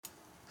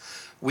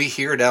We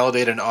here at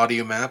Alidate and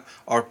Audio Map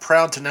are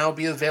proud to now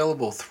be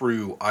available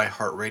through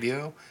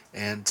iHeartRadio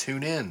and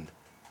TuneIn.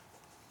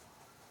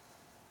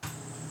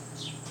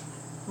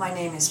 My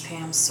name is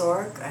Pam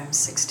Sorg. I'm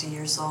 60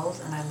 years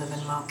old and I live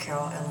in Mount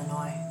Carroll,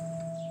 Illinois.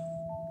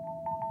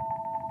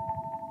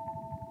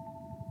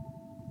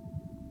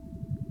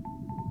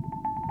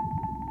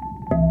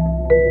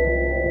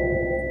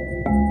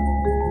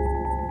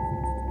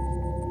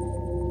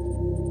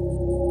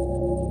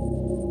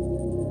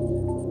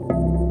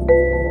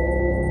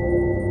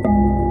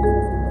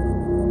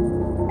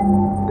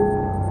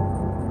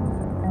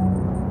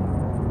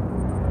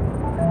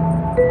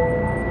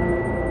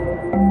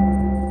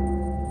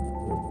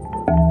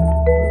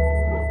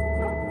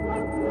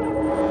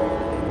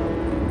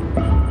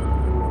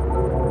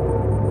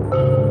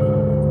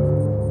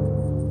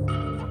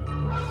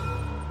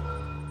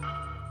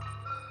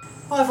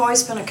 Well, I've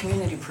always been a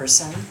community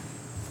person.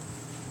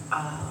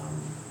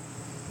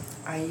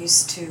 I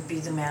used to be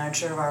the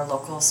manager of our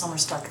local summer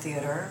stock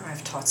theater.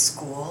 I've taught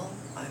school.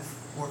 I've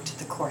worked at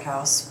the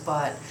courthouse,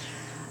 but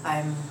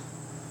I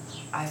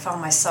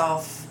found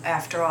myself,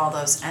 after all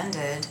those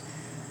ended,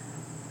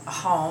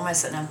 home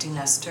as an empty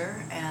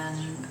nester,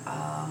 and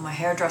my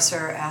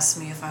hairdresser asked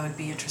me if I would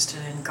be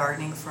interested in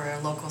gardening for a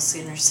local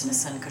senior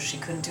citizen because she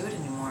couldn't do it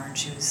anymore, and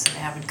she was an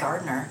avid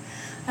gardener.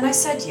 And I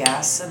said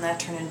yes, and that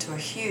turned into a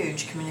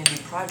huge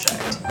community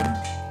project.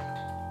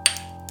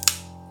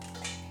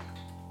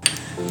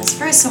 It's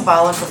very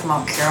symbolic of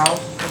Mount Carroll.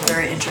 We're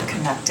very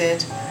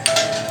interconnected.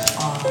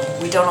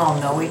 We don't all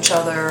know each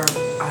other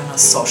on a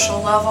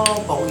social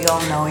level, but we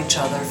all know each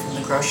other from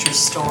the grocery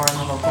store and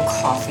the local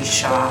coffee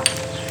shop,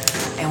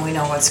 and we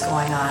know what's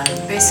going on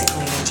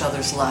basically in each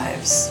other's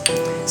lives.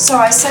 So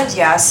I said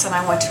yes, and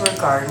I went to her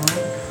garden.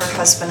 Her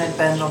husband had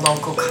been the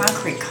local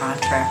concrete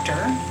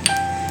contractor,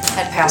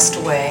 had passed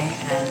away,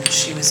 and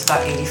she was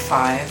about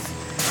 85.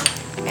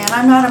 And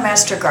I'm not a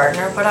master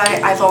gardener, but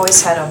I've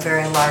always had a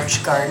very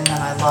large garden,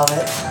 and I love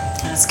it.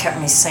 And it's kept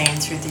me sane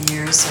through the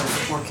years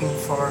of working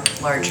for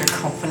larger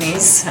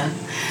companies and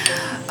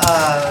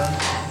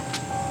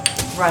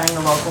running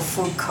a local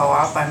food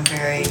co-op. I'm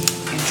very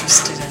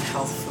interested in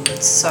health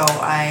foods. So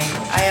I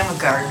am a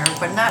gardener,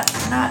 but not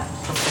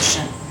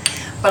proficient.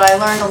 But I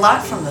learned a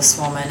lot from this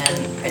woman,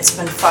 and it's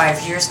been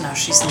 5 years now.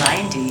 She's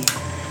 90,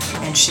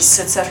 and she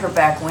sits at her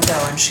back window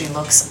and she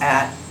looks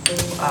at,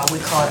 we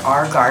call it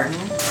our garden,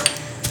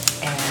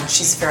 and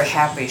she's very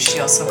happy. She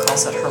also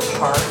calls it her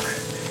park.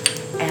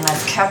 And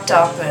I've kept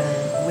up,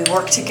 and we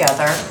work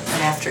together,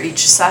 and after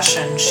each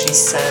session she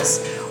says,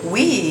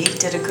 "We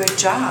did a good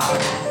job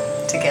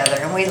together,"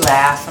 and we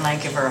laugh, and I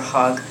give her a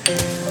hug.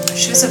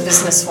 She was a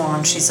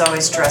businesswoman. She's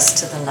always dressed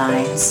to the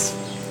nines,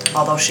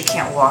 although she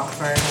can't walk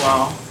very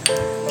well.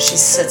 She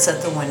sits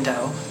at the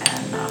window,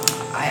 and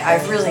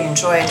I've really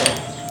enjoyed it.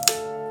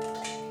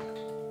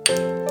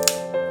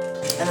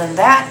 And then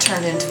that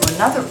turned into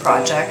another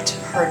project.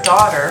 Her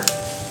daughter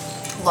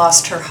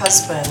lost her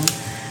husband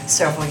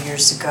several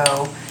years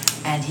ago,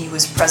 and he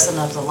was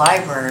president of the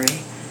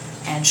library,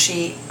 and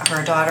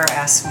her daughter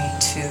asked me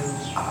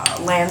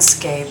to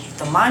landscape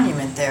the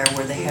monument there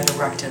where they had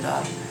erected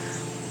a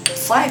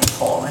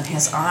flagpole in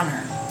his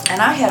honor.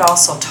 And I had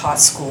also taught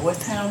school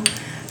with him,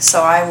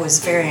 so I was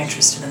very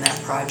interested in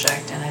that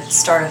project, and it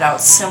started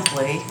out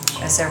simply,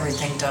 as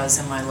everything does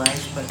in my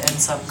life, but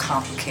ends up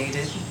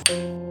complicated.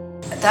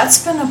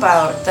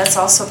 That's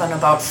also been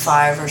about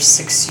 5 or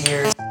 6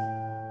 years,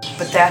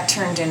 but that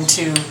turned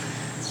into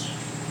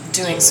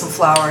doing some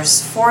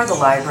flowers for the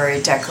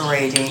library,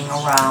 decorating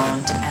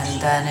around,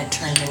 and then it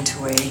turned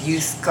into a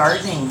youth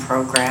gardening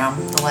program.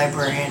 The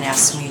librarian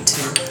asked me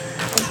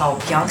to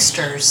help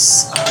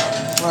youngsters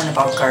learn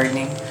about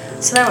gardening.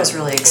 So that was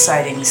really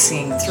exciting,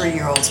 seeing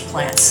 3-year-olds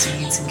plant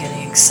seeds and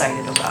getting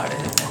excited about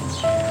it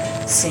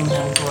and seeing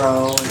them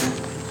grow.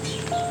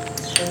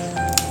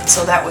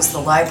 So that was the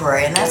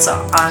library, and that's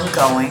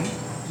ongoing.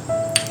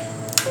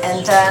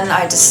 And then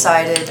I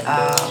decided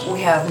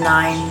we have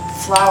 9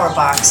 flower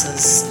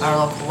boxes. Our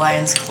local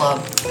Lions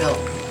Club built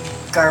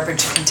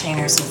garbage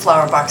containers and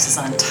flower boxes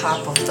on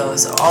top of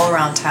those all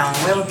around town.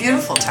 We have a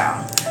beautiful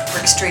town,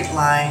 brick street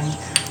lined,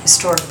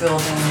 historic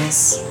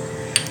buildings.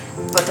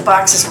 But the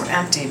boxes were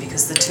empty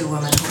because the 2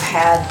 women who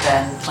had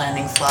been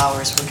planting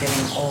flowers were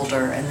getting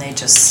older and they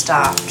just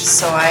stopped.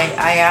 So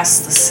I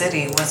asked the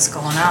city what's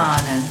going on,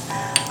 and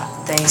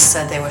they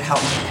said they would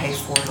help me pay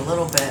for it a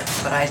little bit.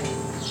 But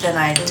then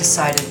I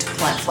decided to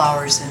plant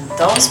flowers in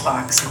those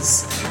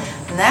boxes,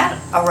 and that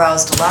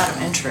aroused a lot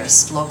of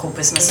interest. Local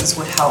businesses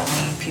would help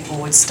me. People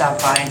would stop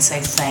by and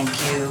say thank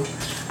you.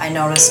 I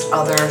noticed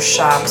other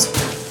shops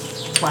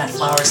would plant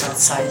flowers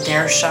outside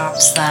their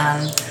shops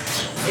then.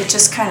 It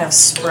just kind of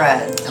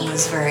spread and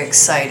was very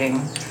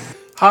exciting.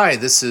 Hi,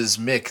 this is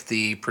Mick,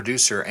 the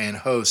producer and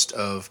host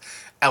of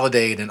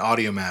Alidate and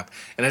Audio Map,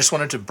 and I just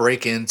wanted to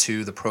break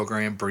into the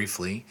program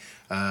briefly.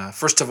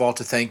 First of all,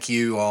 to thank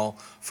you all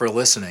for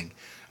listening.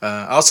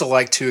 I also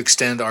like to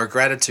extend our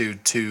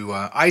gratitude to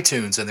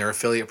iTunes and their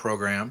affiliate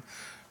program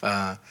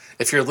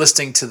If you're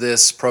listening to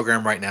this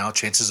program right now,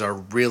 chances are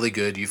really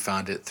good you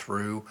found it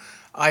through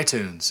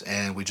iTunes,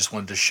 and we just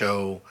wanted to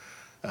show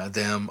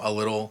them a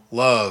little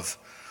love.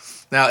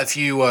 Now, if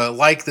you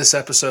like this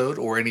episode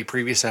or any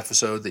previous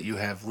episode that you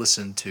have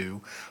listened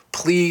to,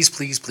 please,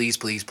 please, please,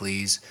 please,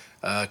 please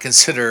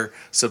consider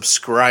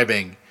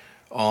subscribing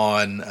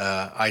on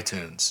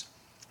iTunes.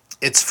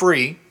 It's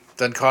free,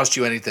 doesn't cost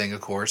you anything,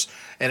 of course,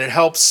 and it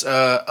helps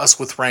us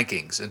with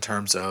rankings in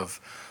terms of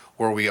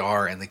where we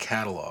are in the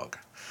catalog.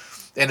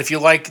 And if you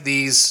like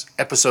these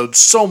episodes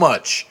so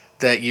much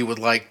that you would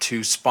like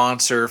to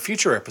sponsor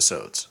future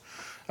episodes,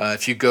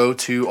 if you go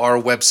to our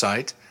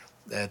website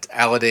at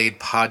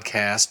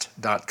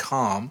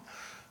alladadepodcast.com,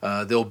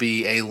 there'll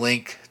be a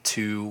link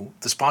to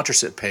the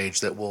sponsorship page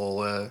that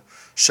will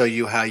show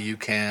you how you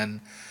can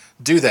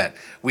do that.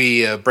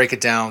 We break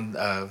it down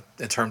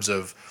in terms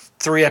of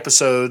 3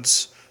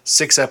 episodes,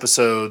 6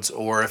 episodes,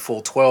 or a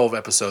full 12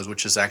 episodes,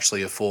 which is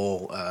actually a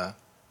full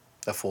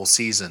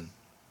season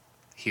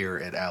here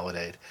at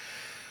Alladade.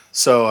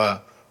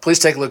 So please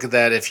take a look at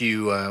that if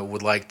you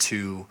would like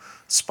to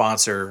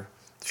sponsor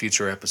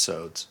future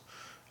episodes.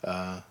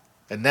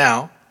 And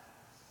now,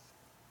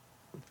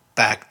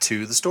 back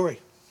to the story.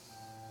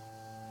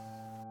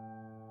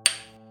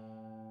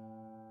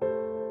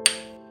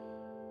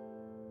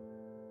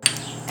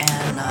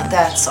 And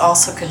that's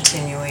also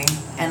continuing.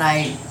 And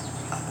I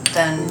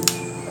then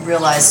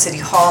realized City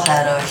Hall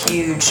had a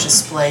huge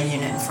display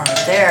unit in front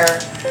of their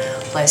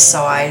place,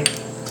 so I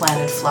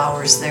planted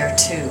flowers there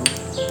too.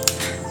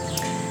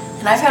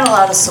 And I've had a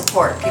lot of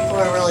support. People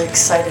are really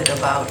excited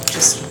about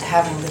just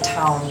having the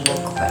town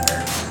look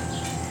better.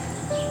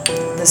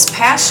 This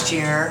past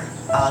year,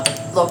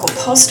 the local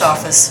post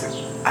office,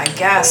 I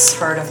guess,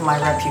 heard of my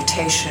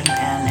reputation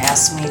and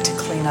asked me to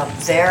clean up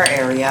their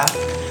area.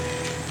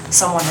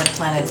 Someone had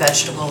planted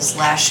vegetables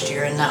last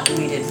year and not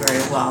weeded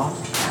very well.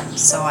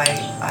 So I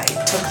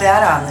took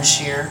that on this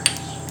year.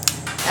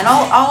 And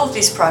all of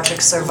these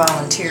projects are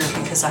volunteer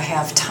because I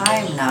have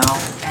time now,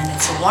 and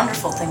it's a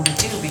wonderful thing to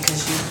do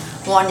because you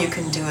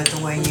can do it the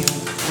way you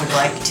would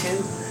like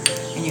to,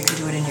 and you can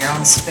do it in your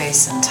own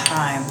space and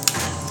time.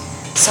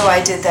 So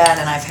I did that,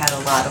 and I've had a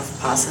lot of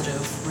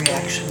positive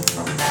reaction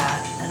from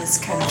that, and it's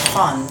kind of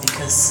fun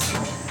because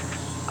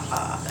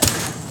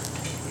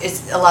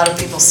a lot of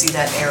people see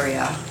that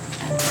area,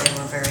 and they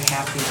were very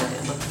happy that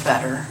it looked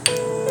better.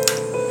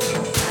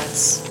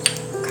 That's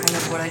kind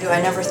of what I do.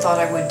 I never thought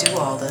I would do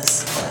all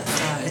this, but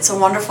it's a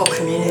wonderful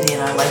community,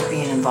 and I like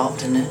being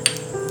involved in it.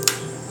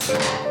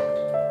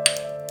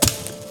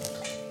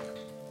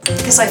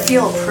 Because I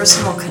feel a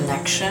personal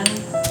connection.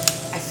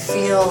 I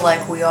feel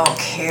like we all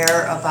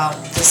care about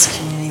this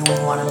community and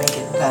we want to make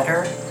it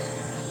better.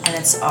 And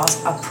it's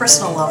a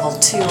personal level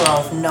too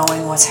of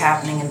knowing what's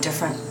happening in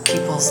different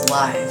people's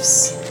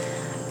lives.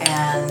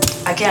 And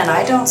again,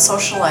 I don't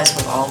socialize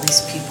with all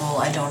these people.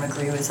 I don't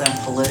agree with them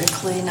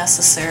politically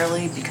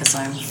necessarily because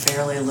I'm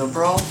fairly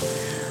liberal.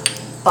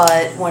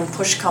 But when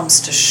push comes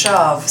to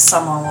shove,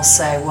 someone will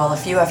say, well,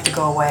 if you have to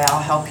go away,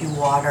 I'll help you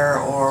water,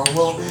 or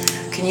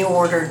can you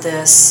order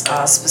this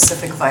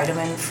specific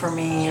vitamin for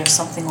me or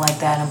something like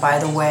that, and by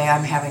the way,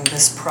 I'm having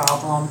this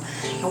problem.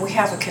 And we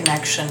have a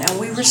connection, and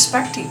we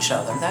respect each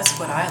other. That's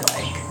what I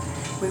like.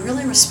 We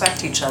really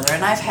respect each other,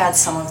 and I've had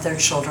some of their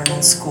children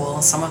in school,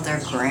 and some of their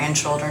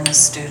grandchildren as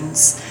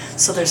students,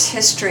 so there's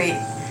history,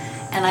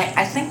 and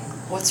I think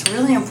what's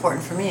really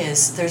important for me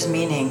is there's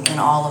meaning in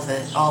all of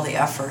it, all the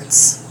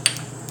efforts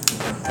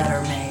that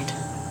are made.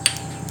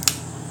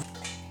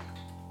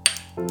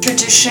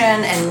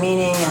 Tradition and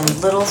meaning and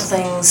little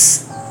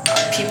things,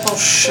 people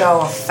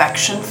show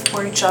affection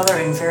for each other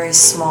in very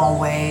small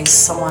ways.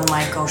 Someone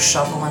might go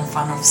shovel in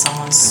front of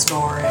someone's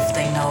store if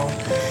they know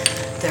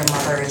their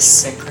mother is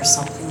sick or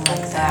something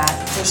like that.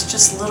 There's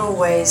just little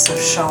ways of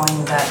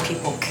showing that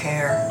people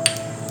care.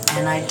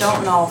 And I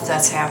don't know if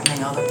that's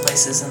happening other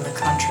places in the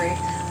country,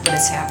 but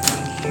it's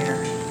happening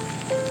here.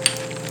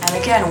 And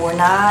again, we're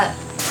not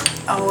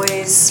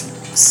always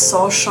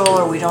social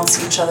or we don't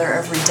see each other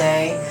every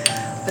day,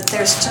 but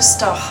there's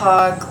just a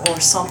hug or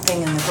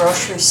something in the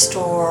grocery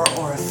store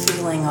or a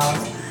feeling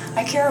of,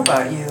 I care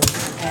about you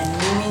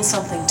and you mean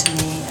something to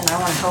me and I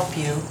want to help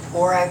you,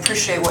 or I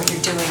appreciate what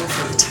you're doing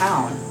for the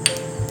town.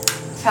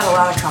 I've had a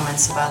lot of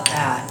comments about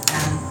that,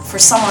 and for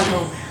someone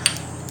who,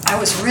 I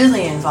was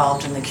really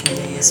involved in the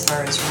community as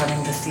far as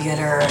running the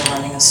theater and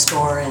running a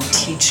store and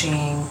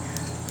teaching,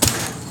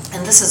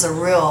 and this is a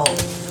real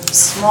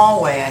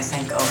small way, I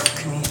think, of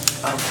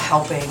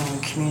helping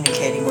and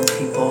communicating with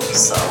people.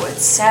 So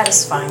it's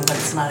satisfying, but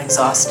it's not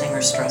exhausting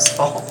or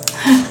stressful.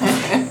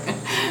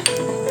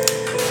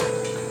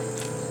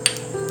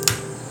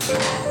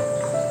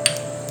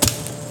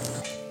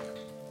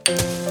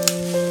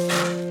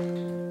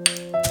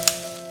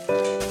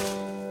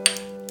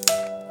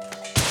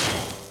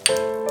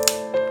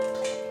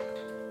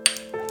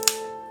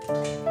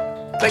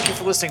 Thank you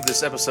for listening to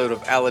this episode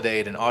of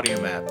Alladade and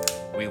Audio Map.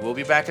 We will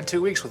be back in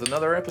 2 weeks with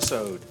another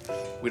episode.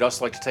 We'd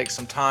also like to take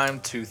some time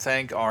to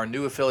thank our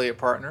new affiliate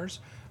partners,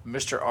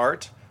 Mr.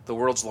 Art the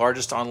world's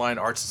largest online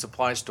arts and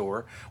supply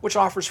store, which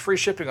offers free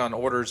shipping on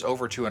orders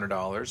over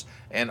 $200,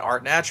 and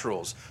Art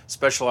Naturals,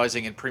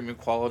 specializing in premium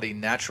quality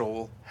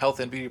natural health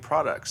and beauty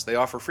products. They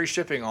offer free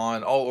shipping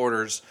on all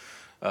orders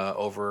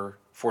over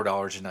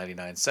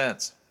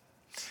 $4.99.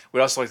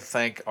 We'd also like to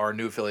thank our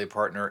new affiliate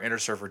partner,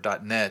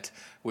 InnerServer.net,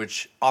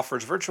 which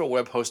offers virtual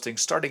web hosting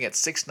starting at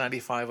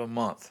 $6.95 a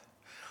month.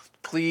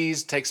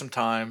 Please take some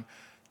time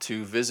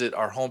to visit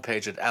our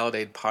homepage at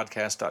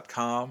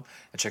allidatepodcast.com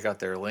and check out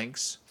their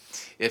links.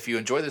 If you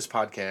enjoy this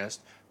podcast,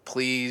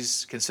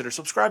 please consider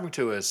subscribing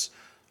to us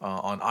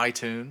on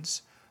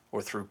iTunes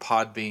or through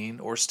Podbean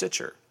or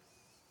Stitcher.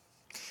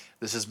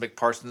 This is Mick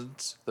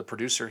Parsons, the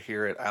producer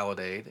here at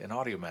Allidated and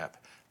AudioMap.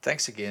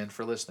 Thanks again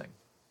for listening.